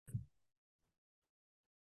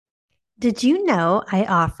Did you know I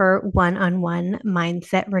offer one on one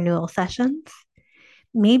mindset renewal sessions?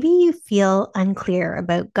 Maybe you feel unclear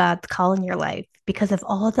about God's call in your life because of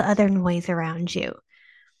all the other noise around you.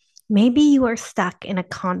 Maybe you are stuck in a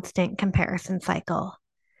constant comparison cycle.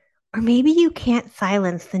 Or maybe you can't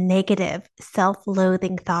silence the negative, self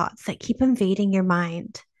loathing thoughts that keep invading your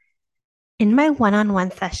mind. In my one on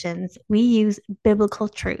one sessions, we use biblical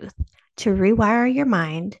truth to rewire your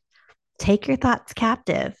mind, take your thoughts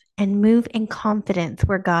captive, and move in confidence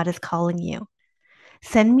where God is calling you.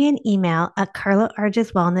 Send me an email at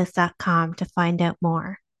carlaargeswellness.com to find out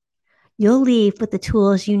more. You'll leave with the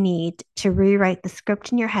tools you need to rewrite the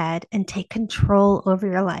script in your head and take control over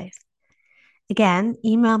your life. Again,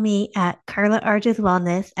 email me at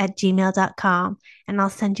carlaargeswellness@gmail.com and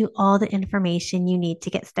I'll send you all the information you need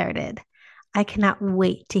to get started. I cannot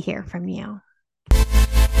wait to hear from you.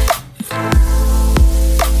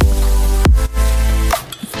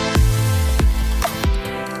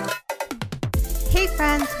 Hey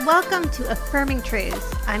friends, welcome to Affirming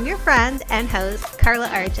Truths. I'm your friend and host, Carla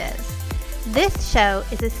Arges. This show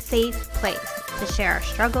is a safe place to share our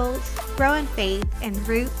struggles, grow in faith, and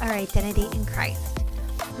root our identity in Christ.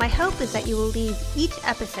 My hope is that you will leave each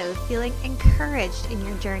episode feeling encouraged in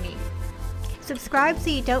your journey. Subscribe so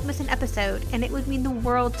you don't miss an episode, and it would mean the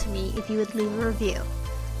world to me if you would leave a review.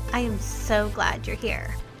 I am so glad you're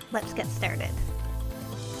here. Let's get started.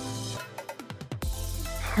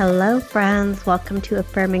 Hello, friends. Welcome to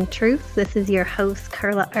Affirming Truths. This is your host,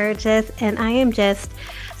 Carla Arges, and I am just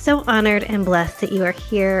so honored and blessed that you are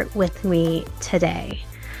here with me today.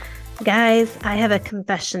 Guys, I have a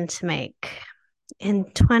confession to make. In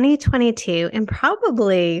 2022, and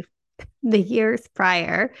probably the years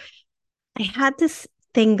prior, I had this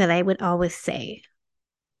thing that I would always say,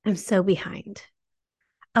 I'm so behind.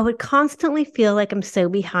 I would constantly feel like I'm so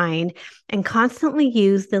behind and constantly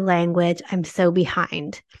use the language, I'm so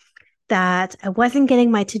behind, that I wasn't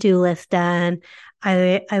getting my to-do list done.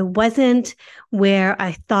 I wasn't where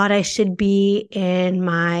I thought I should be in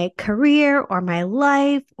my career or my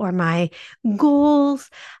life or my goals.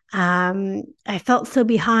 I felt so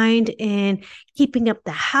behind in keeping up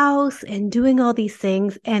the house and doing all these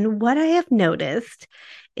things. And what I have noticed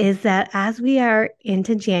is that as we are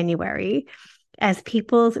into January, as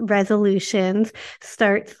people's resolutions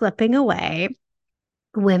start slipping away,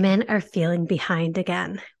 women are feeling behind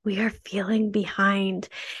again. We are feeling behind.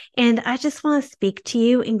 And I just want to speak to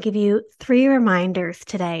you and give you 3 reminders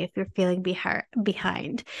today if you're feeling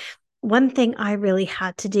behind. One thing I really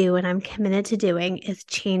had to do, and I'm committed to doing, is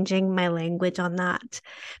changing my language on that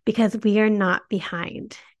because we are not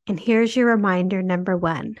behind. And here's your reminder number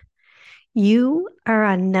 1. You are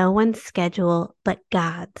on no one's schedule but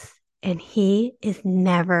God's, and He is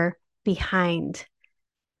never behind.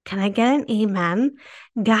 Can I get an amen?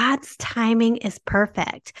 God's timing is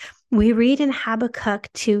perfect. We read in Habakkuk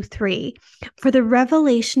 2:3, for the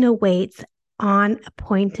revelation awaits on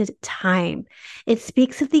appointed time. It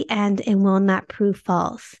speaks of the end and will not prove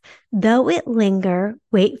false. Though it linger,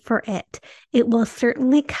 wait for it. It will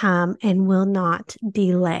certainly come and will not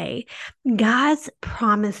delay. God's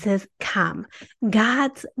promises come.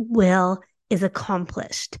 God's will is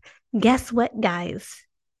accomplished. Guess what, guys?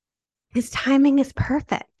 His timing is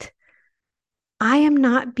perfect. I am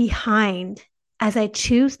not behind. As I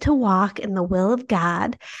choose to walk in the will of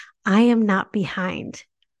God, I am not behind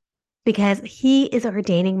because He is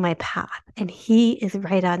ordaining my path and He is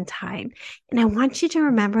right on time. And I want you to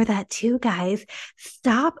remember that too, guys.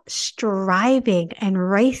 Stop striving and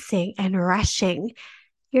racing and rushing.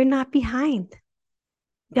 You're not behind.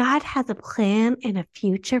 God has a plan and a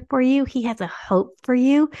future for you. He has a hope for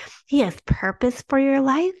you. He has purpose for your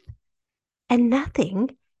life. And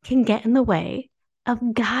nothing can get in the way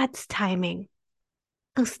of God's timing.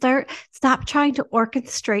 So stop trying to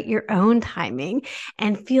orchestrate your own timing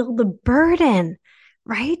and feel the burden,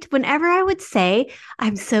 right? Whenever I would say,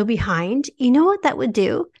 I'm so behind, you know what that would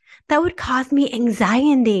do? That would cause me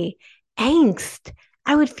anxiety, angst.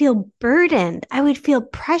 I would feel burdened. I would feel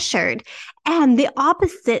pressured. And the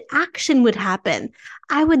opposite action would happen.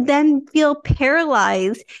 I would then feel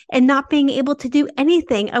paralyzed and not being able to do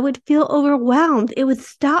anything. I would feel overwhelmed. It would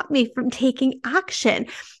stop me from taking action.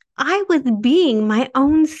 I was being my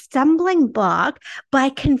own stumbling block by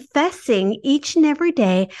confessing each and every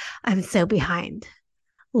day, I'm so behind.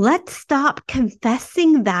 Let's stop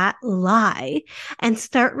confessing that lie and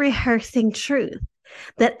start rehearsing truth.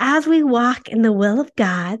 That as we walk in the will of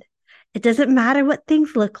God, it doesn't matter what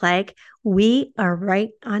things look like, we are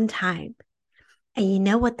right on time. And you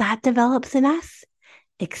know what that develops in us?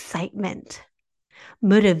 Excitement,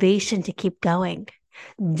 motivation to keep going,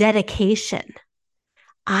 dedication.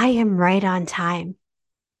 I am right on time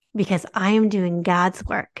because I am doing God's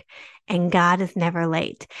work and God is never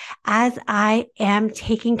late. As I am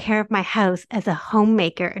taking care of my house as a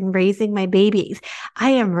homemaker and raising my babies,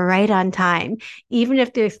 I am right on time, even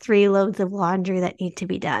if there's 3 loads of laundry that need to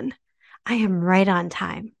be done. I am right on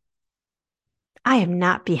time. I am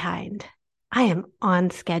not behind. I am on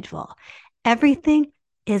schedule. Everything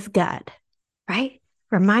is good, right?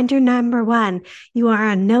 Reminder number one, you are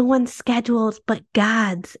on no one's schedules but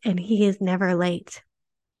God's, and He is never late.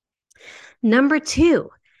 Number two,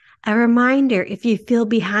 a reminder if you feel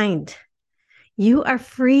behind, you are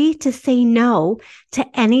free to say no to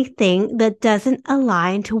anything that doesn't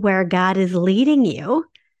align to where God is leading you.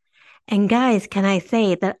 And guys, can I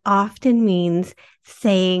say that often means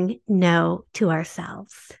saying no to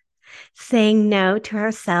ourselves? Saying no to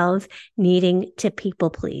ourselves, needing to people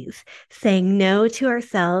please, saying no to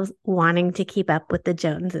ourselves, wanting to keep up with the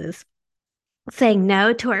Joneses, saying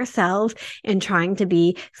no to ourselves and trying to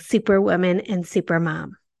be superwoman and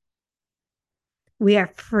supermom. We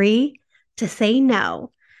are free to say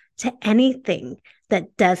no to anything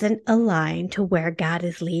that doesn't align to where God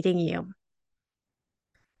is leading you.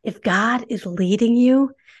 If God is leading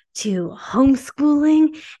you to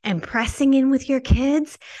homeschooling and pressing in with your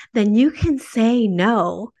kids, then you can say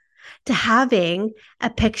no to having a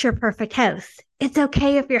picture perfect house. It's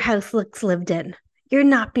okay if your house looks lived in. You're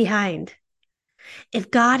not behind.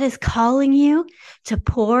 If God is calling you to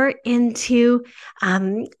pour into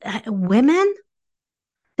women,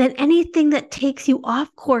 then anything that takes you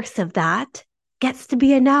off course of that gets to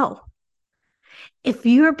be a no. If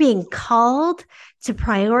you're being called to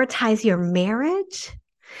prioritize your marriage,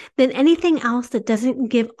 then anything else that doesn't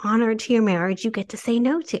give honor to your marriage, you get to say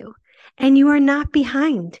no to. And you are not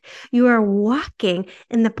behind. You are walking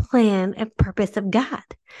in the plan and purpose of God.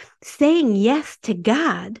 Saying yes to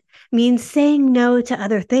God means saying no to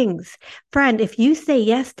other things. Friend, if you say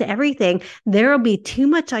yes to everything, there will be too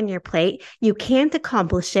much on your plate. You can't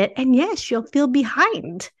accomplish it. And yes, you'll feel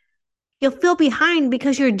behind. You'll feel behind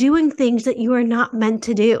because you're doing things that you are not meant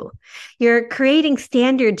to do. You're creating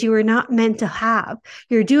standards you are not meant to have.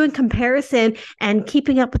 You're doing comparison and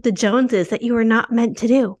keeping up with the Joneses that you are not meant to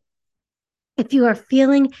do. If you are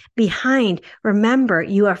feeling behind, remember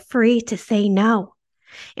you are free to say no.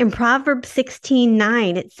 In Proverbs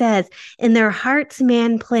 16:9, it says, in their hearts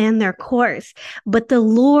man plan their course, but the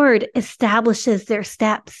Lord establishes their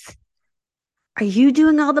steps. Are you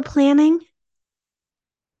doing all the planning?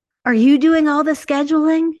 Are you doing all the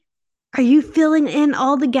scheduling? Are you filling in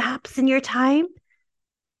all the gaps in your time?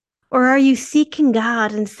 Or are you seeking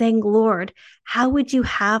God and saying, Lord, how would you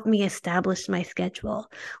have me establish my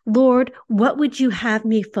schedule? Lord, what would you have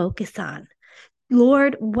me focus on?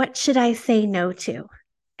 Lord, what should I say no to?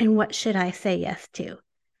 And what should I say yes to?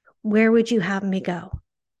 Where would you have me go?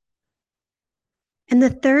 And the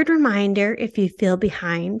third reminder, if you feel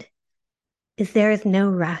behind, is there is no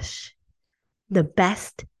rush. The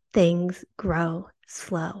best things grow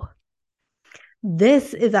slow.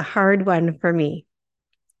 This is a hard one for me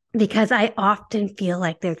because I often feel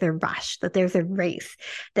like there's a rush, that there's a race,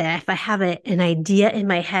 that if I have an idea in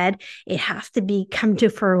my head, it has to come to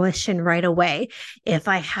fruition right away. If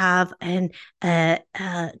I have a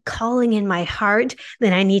calling in my heart,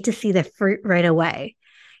 then I need to see the fruit right away.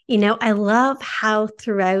 You know, I love how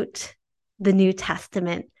throughout the New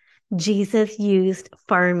Testament, Jesus used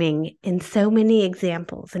farming in so many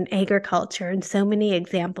examples and agriculture in so many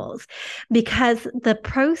examples because the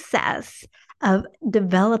process of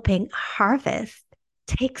developing harvest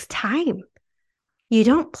takes time. You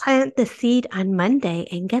don't plant the seed on Monday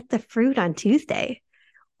and get the fruit on Tuesday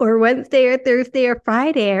or Wednesday or Thursday or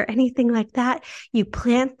Friday or anything like that. You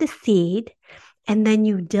plant the seed and then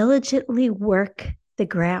you diligently work the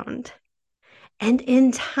ground. And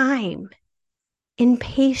in time, in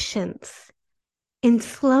patience, in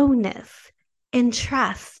slowness, in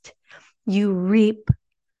trust, you reap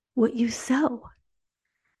what you sow.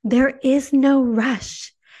 There is no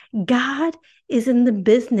rush. God is in the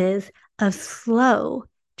business of slow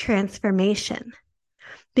transformation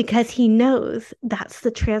because He knows that's the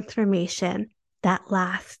transformation that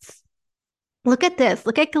lasts. Look at this.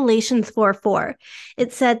 Look at Galatians 4:4.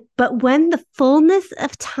 It said, but when the fullness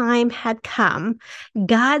of time had come,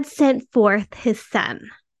 God sent forth His Son.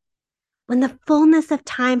 When the fullness of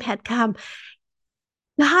time had come,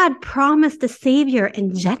 God promised a Savior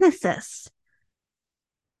in Genesis.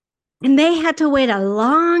 And they had to wait a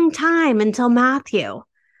long time until Matthew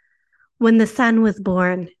when the Son was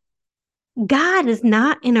born. God is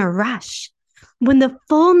not in a rush. When the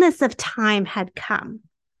fullness of time had come,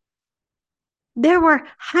 There were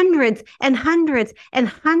hundreds and hundreds and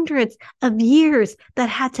hundreds of years that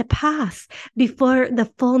had to pass before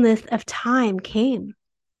the fullness of time came.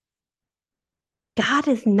 God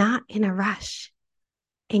is not in a rush,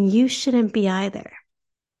 and you shouldn't be either.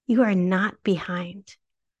 You are not behind.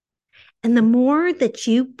 And the more that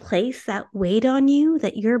you place that weight on you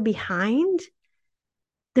that you're behind,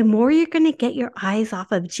 the more you're going to get your eyes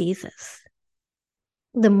off of Jesus.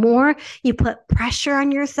 The more you put pressure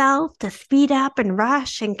on yourself to speed up and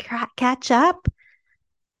rush and catch up,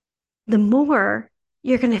 the more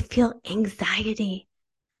you're going to feel anxiety.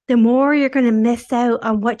 The more you're going to miss out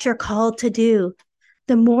on what you're called to do.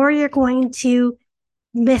 The more you're going to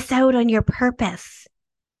miss out on your purpose.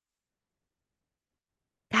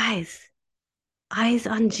 Guys, eyes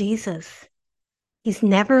on Jesus. He's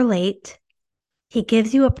never late. He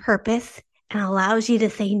gives you a purpose and allows you to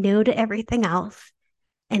say no to everything else.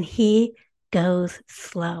 And he goes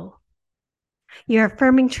slow. Your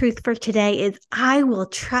affirming truth for today is I will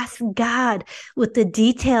trust God with the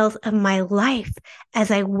details of my life as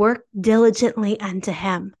I work diligently unto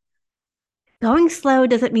him. Going slow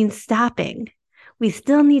doesn't mean stopping. We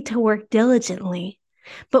still need to work diligently,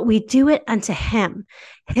 but we do it unto him,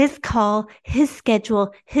 his call, his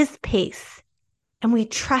schedule, his pace, and we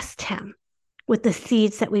trust him with the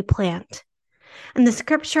seeds that we plant. And the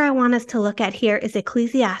scripture I want us to look at here is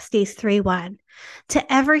Ecclesiastes 3:1.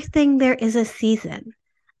 To everything there is a season,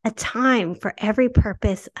 a time for every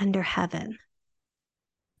purpose under heaven.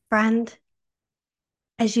 Friend,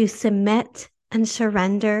 as you submit and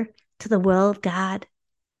surrender to the will of God,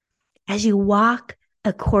 as you walk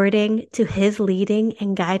according to his leading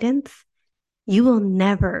and guidance, you will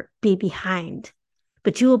never be behind,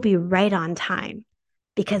 but you will be right on time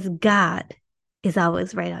because God is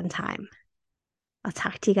always right on time. I'll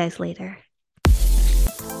talk to you guys later.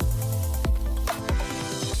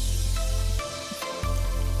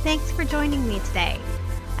 Thanks for joining me today.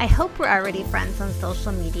 I hope we're already friends on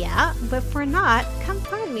social media, but if we're not, come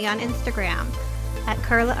find me on Instagram at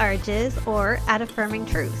Carla Arges or at Affirming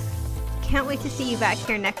Truth. Can't wait to see you back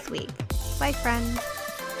here next week. Bye, friends.